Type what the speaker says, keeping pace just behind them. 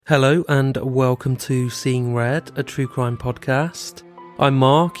Hello and welcome to Seeing Red, a true crime podcast. I'm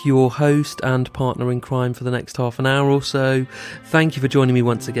Mark, your host and partner in crime for the next half an hour or so. Thank you for joining me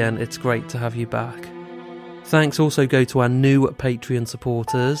once again, it's great to have you back. Thanks also go to our new Patreon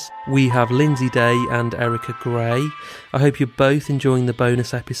supporters. We have Lindsay Day and Erica Gray. I hope you're both enjoying the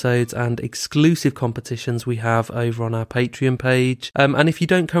bonus episodes and exclusive competitions we have over on our Patreon page. And if you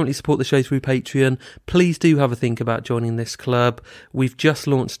don't currently support the show through Patreon, please do have a think about joining this club. We've just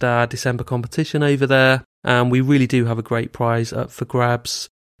launched our December competition over there, and we really do have a great prize up for grabs.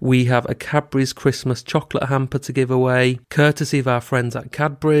 We have a Cadbury's Christmas chocolate hamper to give away, courtesy of our friends at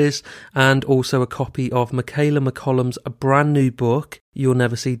Cadbury's, and also a copy of Michaela McCollum's brand new book, You'll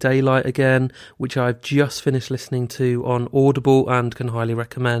Never See Daylight Again, which I've just finished listening to on Audible and can highly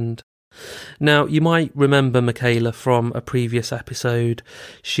recommend. Now, you might remember Michaela from a previous episode.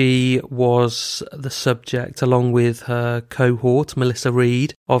 She was the subject, along with her cohort, Melissa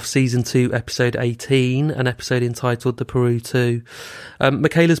Reed, of Season 2, Episode 18, an episode entitled The Peru 2.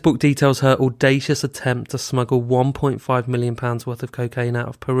 Michaela's book details her audacious attempt to smuggle £1.5 million worth of cocaine out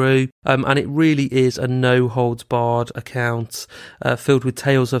of Peru, and it really is a no-holds-barred account, filled with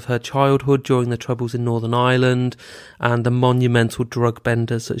tales of her childhood during the Troubles in Northern Ireland, and the monumental drug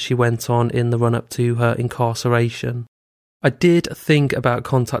benders that she went on in the run-up to her incarceration. I did think about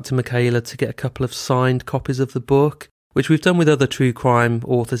contacting Michaela to get a couple of signed copies of the book, which we've done with other true crime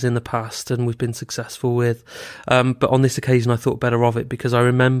authors in the past and we've been successful with. But on this occasion I thought better of it because I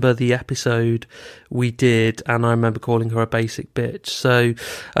remember the episode we did and I remember calling her a basic bitch. So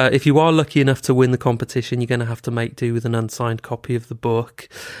if you are lucky enough to win the competition, you're going to have to make do with an unsigned copy of the book.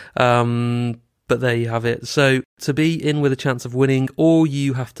 But there you have it. So to be in with a chance of winning, all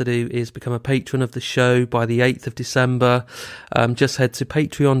you have to do is become a patron of the show by the 8th of December. Just head to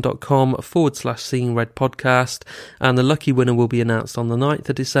patreon.com/Seeing Red podcast, and the lucky winner will be announced on the 9th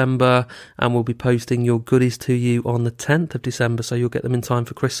of December, and we'll be posting your goodies to you on the 10th of December, so you'll get them in time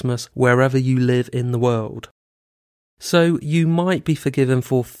for Christmas wherever you live in the world. So you might be forgiven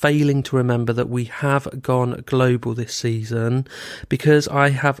for failing to remember that we have gone global this season, because I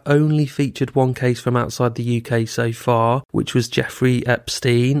have only featured one case from outside the UK so far, which was Jeffrey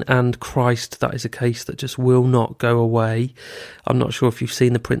Epstein, and Christ, that is a case that just will not go away. I'm not sure if you've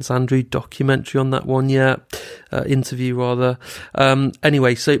seen the Prince Andrew documentary on that one yet, interview rather.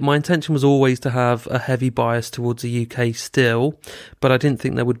 Anyway, so my intention was always to have a heavy bias towards the UK still, but I didn't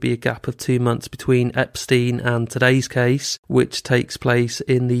think there would be a gap of 2 months between Epstein and today's case, which takes place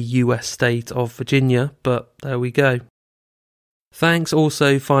in the US state of Virginia, but there we go. Thanks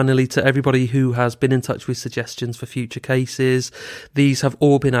also finally to everybody who has been in touch with suggestions for future cases. These have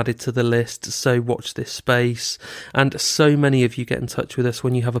all been added to the list, so watch this space. And so many of you get in touch with us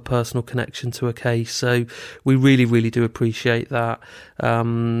when you have a personal connection to a case, so we really do appreciate that.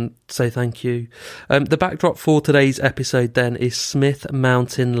 So thank you. The backdrop for today's episode then is Smith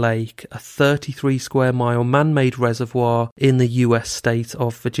Mountain Lake, a 33 square mile man-made reservoir in the US state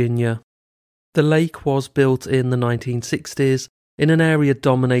of Virginia. The lake was built in the 1960s in an area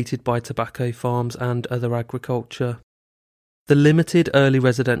dominated by tobacco farms and other agriculture. The limited early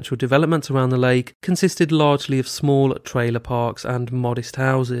residential development around the lake consisted largely of small trailer parks and modest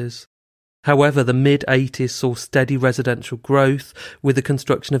houses. However, the mid-80s saw steady residential growth with the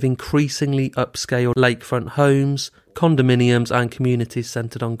construction of increasingly upscale lakefront homes, condominiums and communities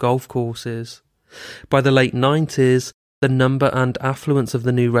centred on golf courses. By the late 90s, the number and affluence of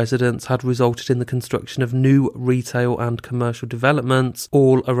the new residents had resulted in the construction of new retail and commercial developments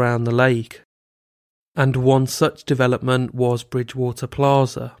all around the lake. And one such development was Bridgewater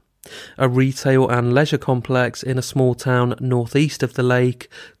Plaza, a retail and leisure complex in a small town northeast of the lake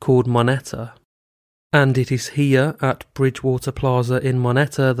called Monetta. And it is here at Bridgewater Plaza in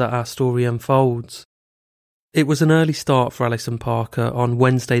Monetta that our story unfolds. It was an early start for Alison Parker on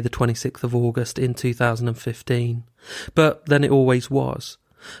Wednesday the 26th of August in 2015, but then it always was.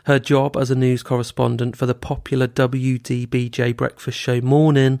 Her job as a news correspondent for the popular WDBJ breakfast show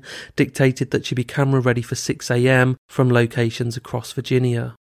Morning dictated that she be camera ready for 6 a.m. from locations across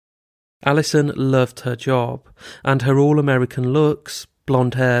Virginia. Alison loved her job, and her all-American looks,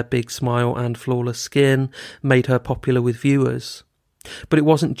 blonde hair, big smile and flawless skin made her popular with viewers. But it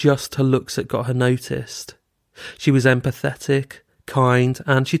wasn't just her looks that got her noticed. She was empathetic, kind,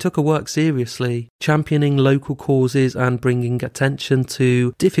 and she took her work seriously, championing local causes and bringing attention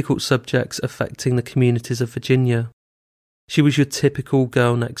to difficult subjects affecting the communities of Virginia. She was your typical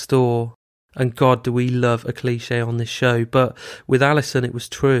girl next door, and God, do we love a cliche on this show, but with Alison it was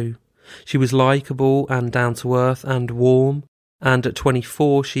true. She was likeable and down to earth and warm, and at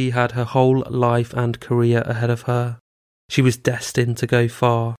 24 she had her whole life and career ahead of her. She was destined to go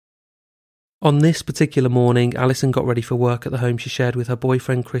far, On this particular morning, Alison got ready for work at the home she shared with her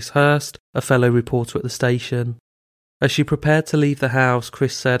boyfriend Chris Hurst, a fellow reporter at the station. As she prepared to leave the house,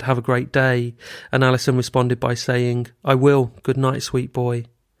 Chris said, "Have a great day," and Alison responded by saying, "I will, good night, sweet boy."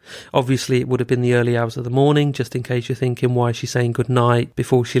 Obviously, it would have been the early hours of the morning, just in case you're thinking why she's saying good night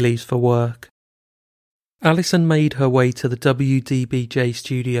before she leaves for work. Alison made her way to the WDBJ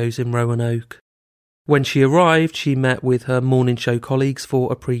studios in Roanoke. When she arrived, she met with her morning show colleagues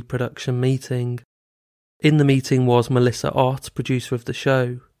for a pre-production meeting. In the meeting was Melissa Ott, producer of the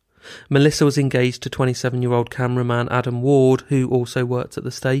show. Melissa was engaged to 27-year-old cameraman Adam Ward, who also worked at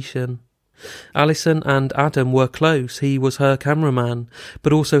the station. Alison and Adam were close. He was her cameraman,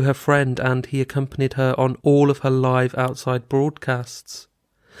 but also her friend, and he accompanied her on all of her live outside broadcasts.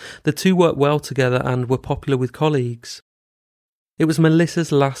 The two worked well together and were popular with colleagues. It was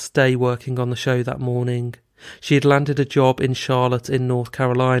Melissa's last day working on the show that morning. She had landed a job in Charlotte in North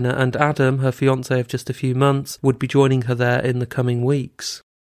Carolina, and Adam, her fiancé of just a few months, would be joining her there in the coming weeks.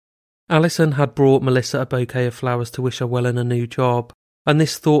 Alison had brought Melissa a bouquet of flowers to wish her well in a new job, and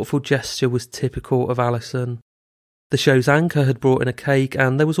this thoughtful gesture was typical of Alison. The show's anchor had brought in a cake,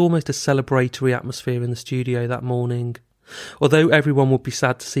 and there was almost a celebratory atmosphere in the studio that morning. Although everyone would be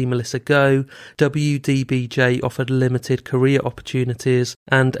sad to see Melissa go, WDBJ offered limited career opportunities,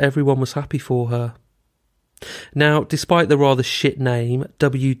 and everyone was happy for her. Now, despite the rather shit name,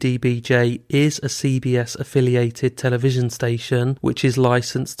 WDBJ is a CBS-affiliated television station which is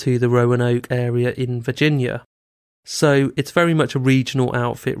licensed to the Roanoke area in Virginia. So it's very much a regional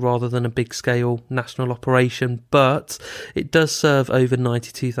outfit rather than a big-scale national operation, but it does serve over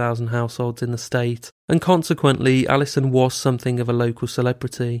 92,000 households in the state, and consequently Alison was something of a local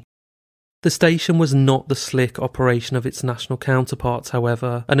celebrity. The station was not the slick operation of its national counterparts,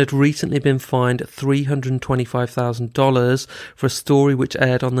 however, and had recently been fined $325,000 for a story which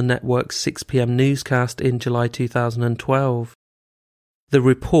aired on the network's 6 p.m. newscast in July 2012. The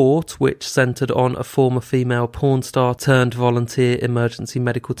report, which centred on a former female porn star turned volunteer emergency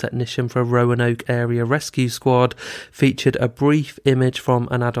medical technician for a Roanoke area rescue squad, featured a brief image from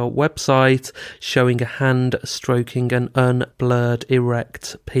an adult website showing a hand stroking an unblurred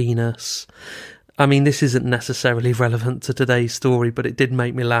erect penis. I mean, this isn't necessarily relevant to today's story, but it did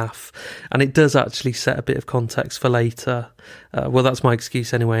make me laugh, and it does actually set a bit of context for later. Well, that's my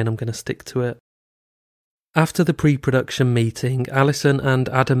excuse anyway, and I'm going to stick to it. After the pre-production meeting, Alison and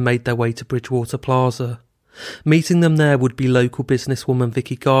Adam made their way to Bridgewater Plaza. Meeting them there would be local businesswoman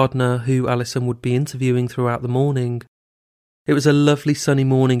Vicky Gardner, who Alison would be interviewing throughout the morning. It was a lovely sunny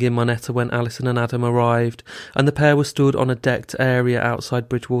morning in Monetta when Alison and Adam arrived, and the pair were stood on a decked area outside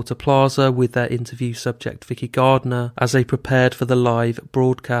Bridgewater Plaza with their interview subject Vicky Gardner as they prepared for the live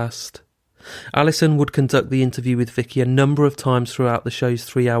broadcast. Alison would conduct the interview with Vicky a number of times throughout the show's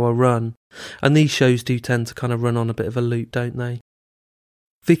 3-hour run, and these shows do tend to kind of run on a bit of a loop, don't they?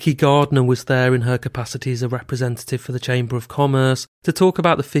 Vicky Gardner was there in her capacity as a representative for the Chamber of Commerce to talk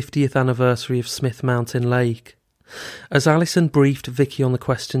about the 50th anniversary of Smith Mountain Lake. As Alison briefed Vicky on the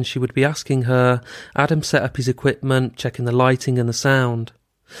questions she would be asking her, Adam set up his equipment, checking the lighting and the sound.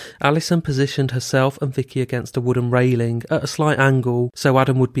 Alison positioned herself and Vicky against a wooden railing at a slight angle so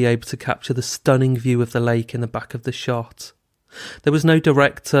Adam would be able to capture the stunning view of the lake in the back of the shot. There was no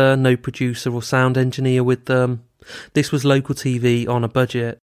director, no producer or sound engineer with them. This was local TV on a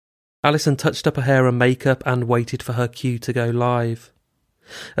budget. Alison touched up her hair and makeup and waited for her cue to go live.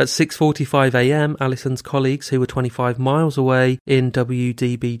 At 6:45 a.m, Alison's colleagues, who were 25 miles away in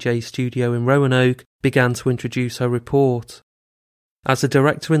WDBJ studio in Roanoke, began to introduce her report. As the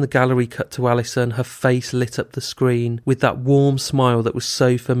director in the gallery cut to Alison, her face lit up the screen with that warm smile that was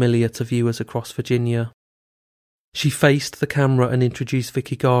so familiar to viewers across Virginia. She faced the camera and introduced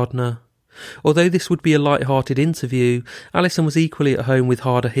Vicky Gardner. Although this would be a light-hearted interview, Alison was equally at home with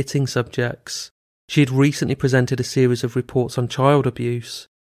harder-hitting subjects. She had recently presented a series of reports on child abuse.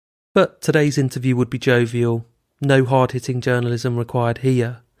 But today's interview would be jovial. No hard-hitting journalism required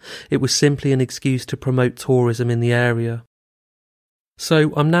here. It was simply an excuse to promote tourism in the area.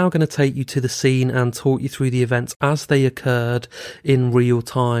 So I'm now going to take you to the scene and talk you through the events as they occurred in real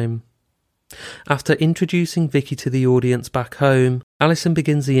time. After introducing Vicky to the audience back home, Alison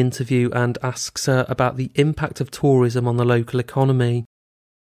begins the interview and asks her about the impact of tourism on the local economy.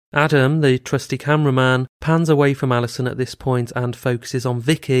 Adam, the trusty cameraman, pans away from Alison at this point and focuses on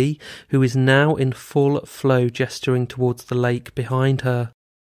Vicky, who is now in full flow gesturing towards the lake behind her.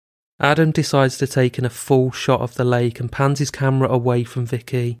 Adam decides to take in a full shot of the lake and pans his camera away from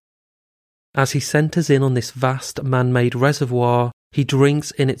Vicky. As he centres in on this vast man-made reservoir, he drinks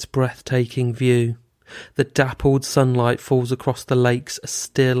in its breathtaking view. The dappled sunlight falls across the lake's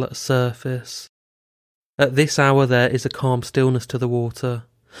still surface. At this hour there is a calm stillness to the water.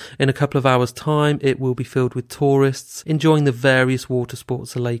 In a couple of hours' time it will be filled with tourists enjoying the various water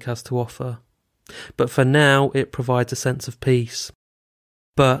sports the lake has to offer. But for now it provides a sense of peace.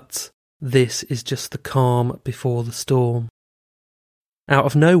 But this is just the calm before the storm. Out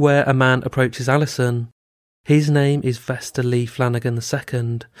of nowhere a man approaches Alison. His name is Vester Lee Flanagan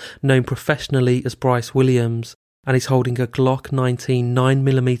II, known professionally as Bryce Williams, and he's holding a Glock 19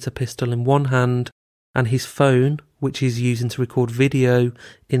 9mm pistol in one hand and his phone, which he's using to record video,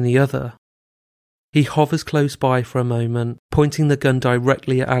 in the other. He hovers close by for a moment, pointing the gun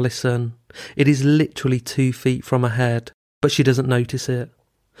directly at Alison. It is literally 2 feet from her head, but she doesn't notice it.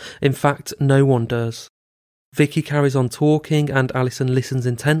 In fact, no one does. Vicky carries on talking and Alison listens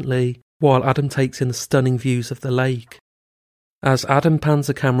intently, while Adam takes in the stunning views of the lake. As Adam pans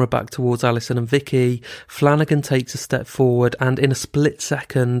the camera back towards Alison and Vicky, Flanagan takes a step forward and in a split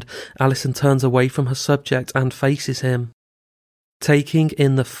second, Alison turns away from her subject and faces him. Taking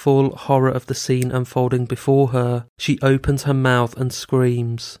in the full horror of the scene unfolding before her, she opens her mouth and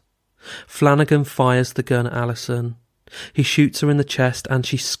screams. Flanagan fires the gun at Alison. He shoots her in the chest and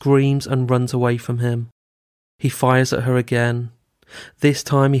she screams and runs away from him. He fires at her again. This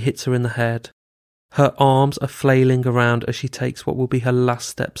time he hits her in the head. Her arms are flailing around as she takes what will be her last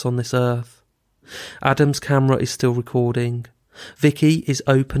steps on this earth. Adam's camera is still recording. Vicky is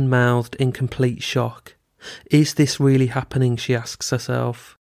open-mouthed in complete shock. Is this really happening, she asks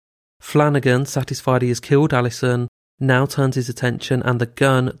herself. Flanagan, satisfied he has killed Alison, now turns his attention and the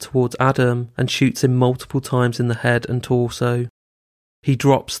gun towards Adam and shoots him multiple times in the head and torso. He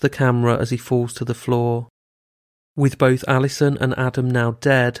drops the camera as he falls to the floor. With both Alison and Adam now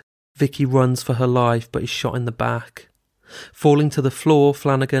dead, Vicky runs for her life but is shot in the back. Falling to the floor,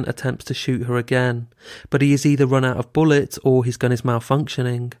 Flanagan attempts to shoot her again, but he has either run out of bullets or his gun is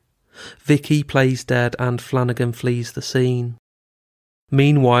malfunctioning. Vicky plays dead and Flanagan flees the scene.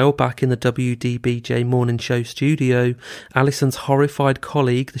 Meanwhile, back in the WDBJ morning show studio, Alison's horrified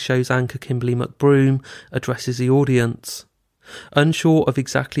colleague, the show's anchor Kimberly McBroom, addresses the audience. Unsure of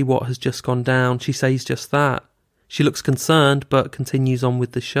exactly what has just gone down, she says just that. She looks concerned but continues on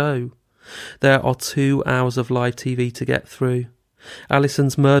with the show. There are 2 hours of live TV to get through.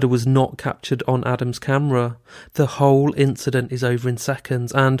 Alison's murder was not captured on Adam's camera. The whole incident is over in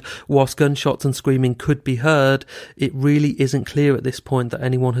seconds, and whilst gunshots and screaming could be heard, it really isn't clear at this point that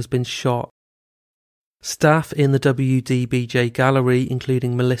anyone has been shot. Staff in the WDBJ gallery,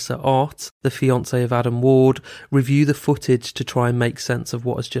 including Melissa Ott, the fiancée of Adam Ward, review the footage to try and make sense of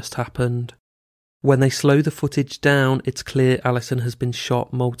what has just happened. When they slow the footage down, it's clear Alison has been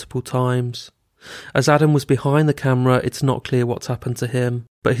shot multiple times. As Adam was behind the camera, it's not clear what's happened to him,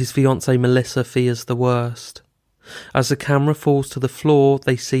 but his fiancée Melissa fears the worst. As the camera falls to the floor,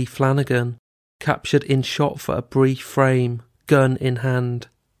 they see Flanagan, captured in shot for a brief frame, gun in hand.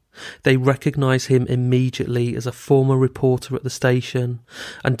 They recognise him immediately as a former reporter at the station,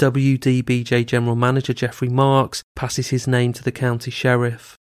 and WDBJ General Manager Jeffrey Marks passes his name to the county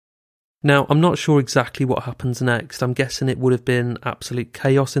sheriff. Now, I'm not sure exactly what happens next. I'm guessing it would have been absolute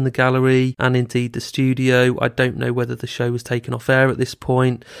chaos in the gallery and indeed the studio. I don't know whether the show was taken off air at this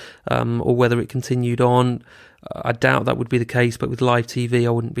point or whether it continued on. I doubt that would be the case, but with live TV I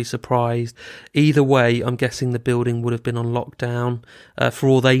wouldn't be surprised. Either way, I'm guessing the building would have been on lockdown. For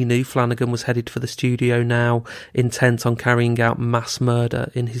all they knew, Flanagan was headed for the studio now, intent on carrying out mass murder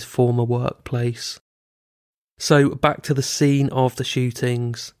in his former workplace. So back to the scene of the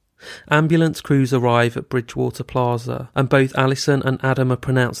shootings. Ambulance crews arrive at Bridgewater Plaza, and both Alison and Adam are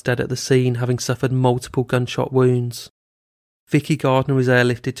pronounced dead at the scene, having suffered multiple gunshot wounds. Vicky Gardner is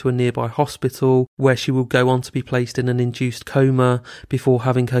airlifted to a nearby hospital, where she will go on to be placed in an induced coma before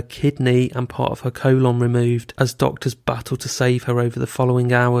having her kidney and part of her colon removed, as doctors battle to save her over the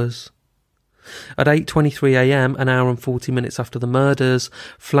following hours. At 8:23 a.m, an hour and 40 minutes after the murders,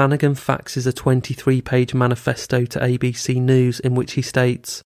 Flanagan faxes a 23-page manifesto to ABC News in which he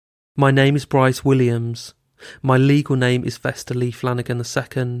states, "My name is Bryce Williams. My legal name is Vester Lee Flanagan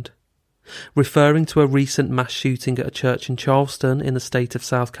II. Referring to a recent mass shooting at a church in Charleston in the state of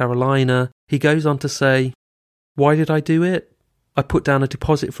South Carolina, he goes on to say, "Why did I do it? I put down a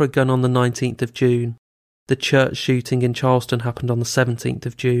deposit for a gun on the 19th of June. The church shooting in Charleston happened on the 17th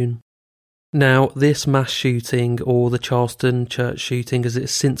of June. Now, this mass shooting, or the Charleston church shooting as it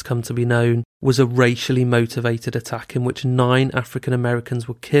has since come to be known, was a racially motivated attack in which 9 African Americans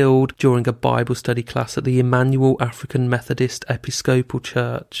were killed during a Bible study class at the Emmanuel African Methodist Episcopal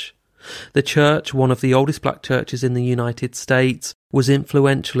Church. The church, one of the oldest black churches in the United States, was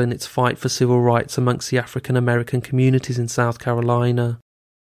influential in its fight for civil rights amongst the African American communities in South Carolina.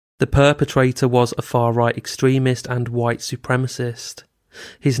 The perpetrator was a far-right extremist and white supremacist.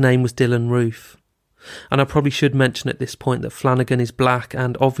 His name was Dylann Roof. And I probably should mention at this point that Flanagan is black,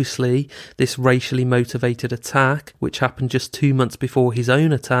 and obviously this racially motivated attack, which happened just 2 months before his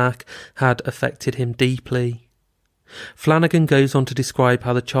own attack, had affected him deeply. Flanagan goes on to describe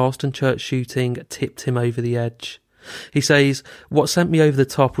how the Charleston church shooting tipped him over the edge. He says, "What sent me over the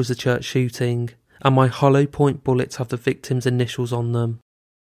top was the church shooting, and my hollow point bullets have the victim's initials on them."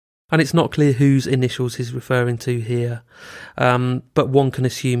 And it's not clear whose initials he's referring to here, but one can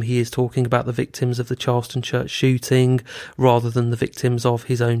assume he is talking about the victims of the Charleston church shooting rather than the victims of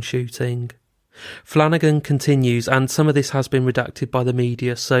his own shooting. Flanagan continues, and some of this has been redacted by the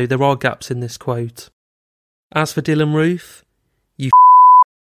media, so there are gaps in this quote. As for Dylann Roof,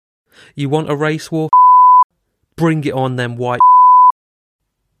 you want a race war? Bring it on them, white.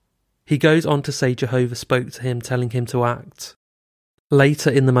 He goes on to say Jehovah spoke to him, telling him to act. Later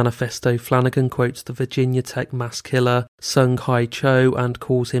in the manifesto, Flanagan quotes the Virginia Tech mass killer Sung Hai Cho and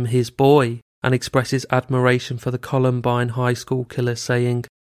calls him his boy, and expresses admiration for the Columbine High School killer, saying,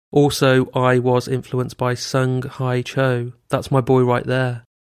 "Also, I was influenced by Sung Hai Cho. That's my boy right there.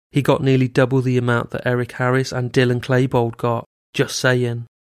 He got nearly double the amount that Eric Harris and Dylan Klebold got. Just saying."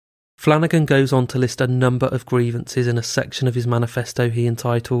 Flanagan goes on to list a number of grievances in a section of his manifesto he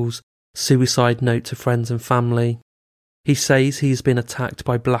entitles Suicide Note to Friends and Family. He says he has been attacked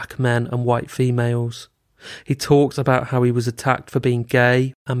by black men and white females. He talks about how he was attacked for being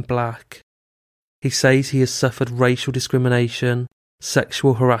gay and black. He says he has suffered racial discrimination,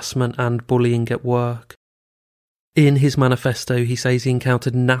 sexual harassment and bullying at work. In his manifesto, he says he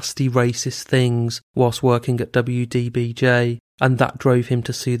encountered nasty racist things whilst working at WDBJ, and that drove him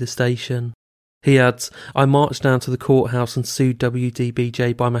to sue the station. He adds, "I marched down to the courthouse and sued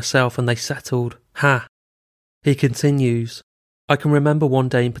WDBJ by myself and they settled. Ha!" He continues, "I can remember one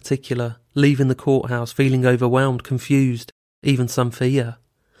day in particular, leaving the courthouse feeling overwhelmed, confused, even some fear.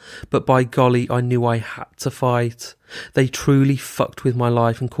 But by golly, I knew I had to fight. They truly fucked with my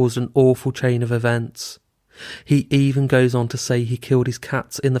life and caused an awful chain of events." He even goes on to say he killed his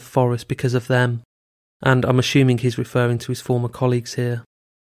cats in the forest because of them. And I'm assuming he's referring to his former colleagues here.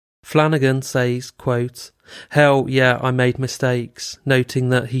 Flanagan says, quote, "Hell yeah, I made mistakes," noting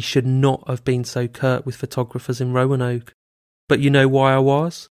that he should not have been so curt with photographers in Roanoke. "But you know why I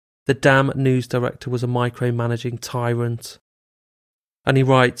was? The damn news director was a micromanaging tyrant." And he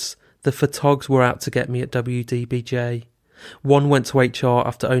writes, "The photogs were out to get me at WDBJ. One went to HR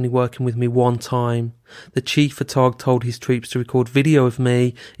after only working with me one time. The chief photog told his troops to record video of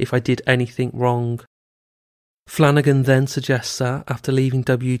me if I did anything wrong." Flanagan then suggests that, after leaving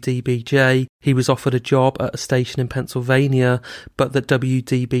WDBJ, he was offered a job at a station in Pennsylvania, but that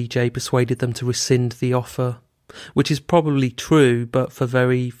WDBJ persuaded them to rescind the offer, which is probably true, but for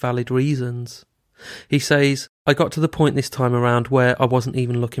very valid reasons. He says, "I got to the point this time around where I wasn't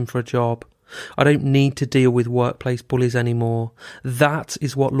even looking for a job. I don't need to deal with workplace bullies anymore. That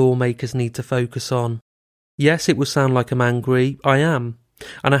is what lawmakers need to focus on. Yes, it will sound like I'm angry. I am,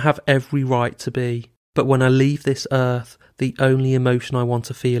 and I have every right to be. But when I leave this earth, the only emotion I want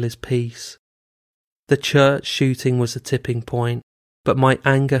to feel is peace. The church shooting was a tipping point, but my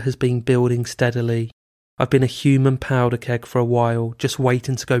anger has been building steadily. I've been a human powder keg for a while, just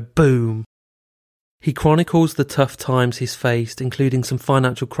waiting to go boom." He chronicles the tough times he's faced, including some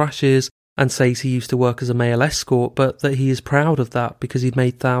financial crashes, and says he used to work as a male escort, but that he is proud of that because he'd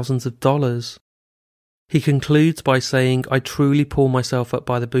made thousands of dollars. He concludes by saying, "I truly pull myself up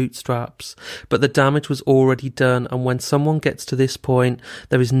by the bootstraps, but the damage was already done, and when someone gets to this point,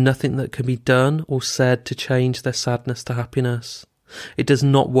 there is nothing that can be done or said to change their sadness to happiness. It does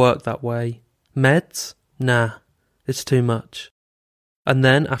not work that way. Meds? Nah, it's too much." And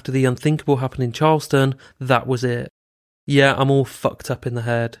then, after the unthinkable happened in Charleston, that was it. "Yeah, I'm all fucked up in the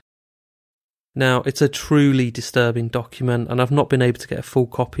head." Now, it's a truly disturbing document, and I've not been able to get a full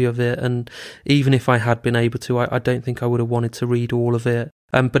copy of it, and even if I had been able to, I don't think I would have wanted to read all of it.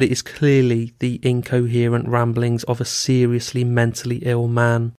 But it is clearly the incoherent ramblings of a seriously mentally ill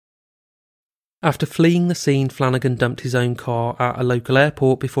man. After fleeing the scene, Flanagan dumped his own car at a local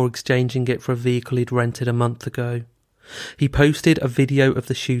airport before exchanging it for a vehicle he'd rented a month ago. He posted a video of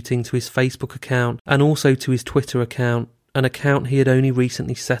the shooting to his Facebook account and also to his Twitter account, an account he had only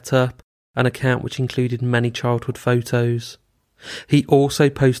recently set up, an account which included many childhood photos. He also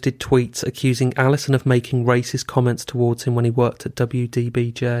posted tweets accusing Allison of making racist comments towards him when he worked at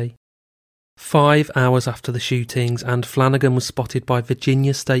WDBJ. 5 hours after the shootings, and Flanagan was spotted by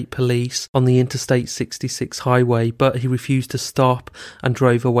Virginia State Police on the Interstate 66 highway, but he refused to stop and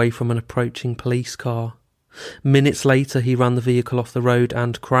drove away from an approaching police car. Minutes later, he ran the vehicle off the road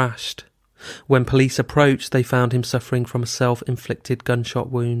and crashed. When police approached, they found him suffering from a self-inflicted gunshot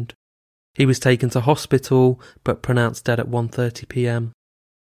wound. He was taken to hospital, but pronounced dead at 1:30 p.m.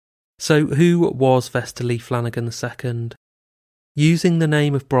 So who was Vester Flanagan II? Using the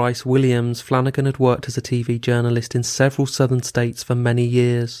name of Bryce Williams, Flanagan had worked as a TV journalist in several southern states for many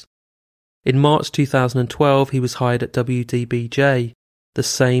years. In March 2012, he was hired at WDBJ, the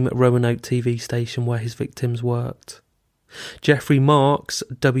same Roanoke TV station where his victims worked. Jeffrey Marks,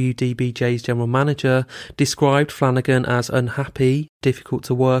 WDBJ's general manager, described Flanagan as unhappy, difficult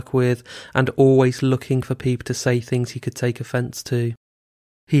to work with, and always looking for people to say things he could take offence to.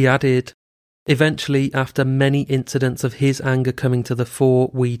 He added, "Eventually, after many incidents of his anger coming to the fore,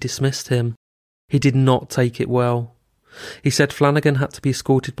 we dismissed him. He did not take it well." He said Flanagan had to be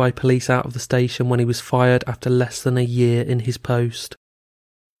escorted by police out of the station when he was fired after less than a year in his post.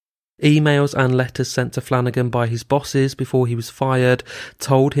 Emails and letters sent to Flanagan by his bosses before he was fired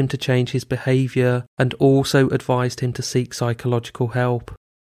told him to change his behaviour and also advised him to seek psychological help.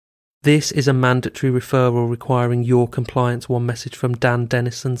 "This is a mandatory referral requiring your compliance," one message from Dan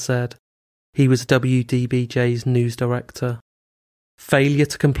Dennison said. He was WDBJ's news director. "Failure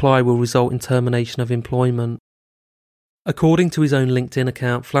to comply will result in termination of employment." According to his own LinkedIn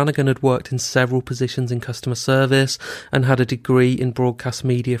account, Flanagan had worked in several positions in customer service and had a degree in broadcast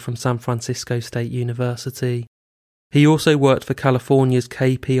media from San Francisco State University. He also worked for California's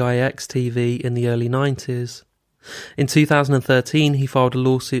KPIX TV in the early 90s. In 2013, he filed a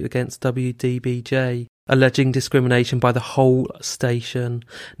lawsuit against WDBJ, alleging discrimination by the whole station,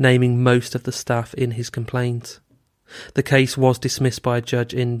 naming most of the staff in his complaint. The case was dismissed by a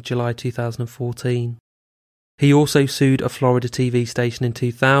judge in July 2014. He also sued a Florida TV station in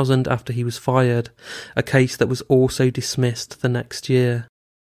 2000 after he was fired, a case that was also dismissed the next year.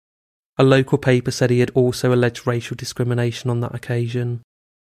 A local paper said he had also alleged racial discrimination on that occasion.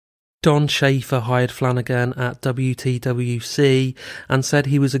 Don Schaefer hired Flanagan at WTWC and said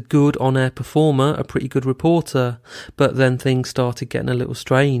he was a good on-air performer, a pretty good reporter, but then things started getting a little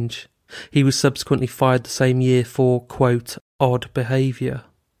strange. He was subsequently fired the same year for, quote, odd behaviour.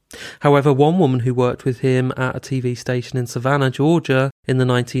 However, one woman who worked with him at a TV station in Savannah, Georgia, in the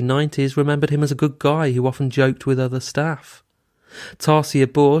 1990s remembered him as a good guy who often joked with other staff.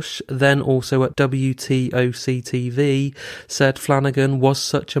 Tarsia Bush, then also at WTOC-TV, said Flanagan was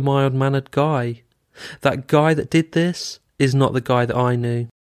such a mild-mannered guy. "That guy that did this is not the guy that I knew."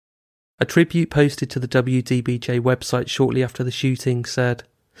 A tribute posted to the WDBJ website shortly after the shooting said,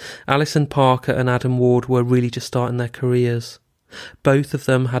 "Alison Parker and Adam Ward were really just starting their careers. Both of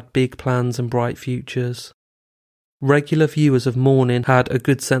them had big plans and bright futures." Regular viewers of Morning had a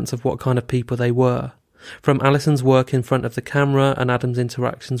good sense of what kind of people they were. From Alison's work in front of the camera and Adam's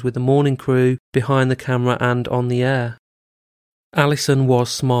interactions with the morning crew, behind the camera and on the air. Alison was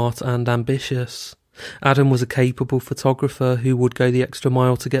smart and ambitious. Adam was a capable photographer who would go the extra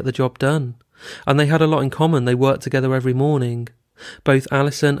mile to get the job done. And they had a lot in common. They worked together every morning. Both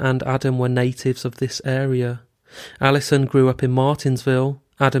Alison and Adam were natives of this area. Alison grew up in Martinsville,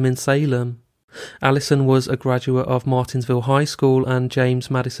 Adam in Salem. Alison was a graduate of Martinsville High School and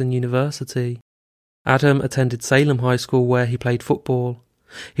James Madison University. Adam attended Salem High School where he played football.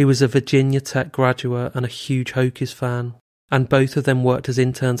 He was a Virginia Tech graduate and a huge Hokies fan, and both of them worked as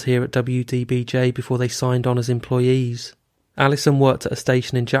interns here at WDBJ before they signed on as employees. Alison worked at a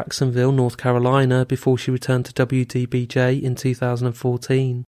station in Jacksonville, North Carolina, before she returned to WDBJ in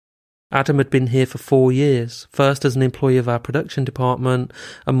 2014. Adam had been here for 4 years, first as an employee of our production department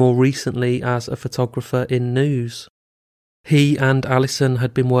and more recently as a photographer in news. He and Alison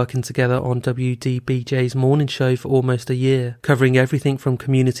had been working together on WDBJ's morning show for almost a year, covering everything from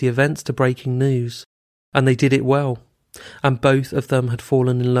community events to breaking news. And they did it well. And both of them had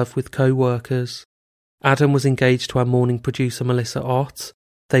fallen in love with co-workers. Adam was engaged to our morning producer Melissa Ott.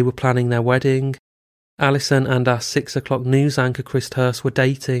 They were planning their wedding. Alison and our 6 o'clock news anchor Chris Hurst were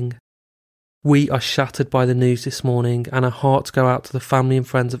dating. We are shattered by the news this morning, and our hearts go out to the family and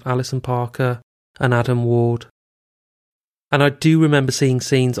friends of Alison Parker and Adam Ward. And I do remember seeing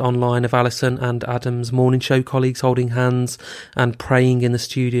scenes online of Alison and Adam's morning show colleagues holding hands and praying in the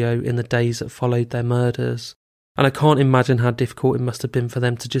studio in the days that followed their murders. And I can't imagine how difficult it must have been for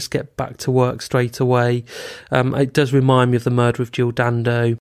them to just get back to work straight away. It does remind me of the murder of Jill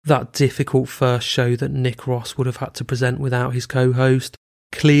Dando, that difficult first show that Nick Ross would have had to present without his co-host.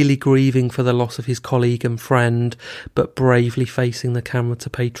 clearly grieving for the loss of his colleague and friend, but bravely facing the camera to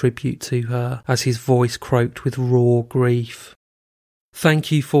pay tribute to her as his voice croaked with raw grief.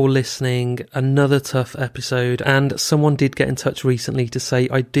 Thank you for listening. Another tough episode, and someone did get in touch recently to say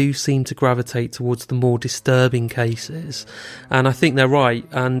I do seem to gravitate towards the more disturbing cases, and I think they're right,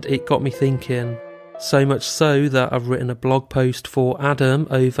 and it got me thinking. So much so that I've written a blog post for Adam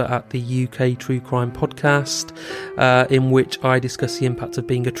over at the UK True Crime Podcast, in which I discuss the impact of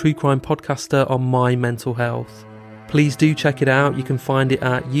being a true crime podcaster on my mental health. Please do check it out. You can find it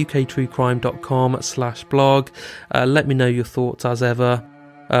at uktruecrime.com/blog. Let me know your thoughts as ever.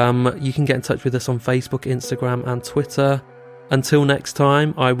 You can get in touch with us on Facebook, Instagram and Twitter. Until next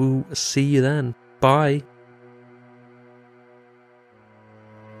time, I will see you then. Bye.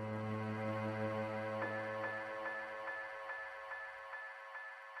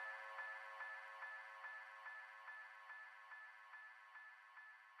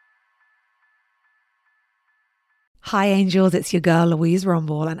 Hi angels, it's your girl Louise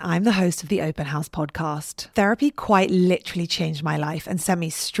Rumble and I'm the host of the Open House podcast. Therapy quite literally changed my life and sent me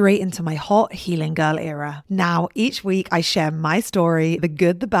straight into my hot healing girl era. Now, each week I share my story, the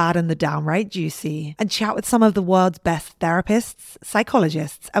good, the bad and the downright juicy, and chat with some of the world's best therapists,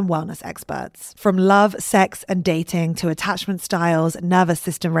 psychologists and wellness experts. From love, sex and dating to attachment styles, nervous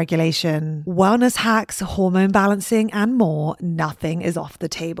system regulation, wellness hacks, hormone balancing and more, nothing is off the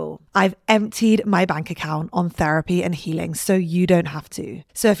table. I've emptied my bank account on therapy and healing so you don't have to.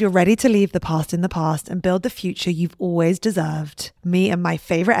 So if you're ready to leave the past in the past and build the future you've always deserved, me and my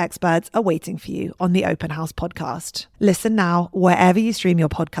favorite experts are waiting for you on the Open House podcast. Listen now wherever you stream your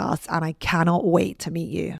podcasts, and I cannot wait to meet you.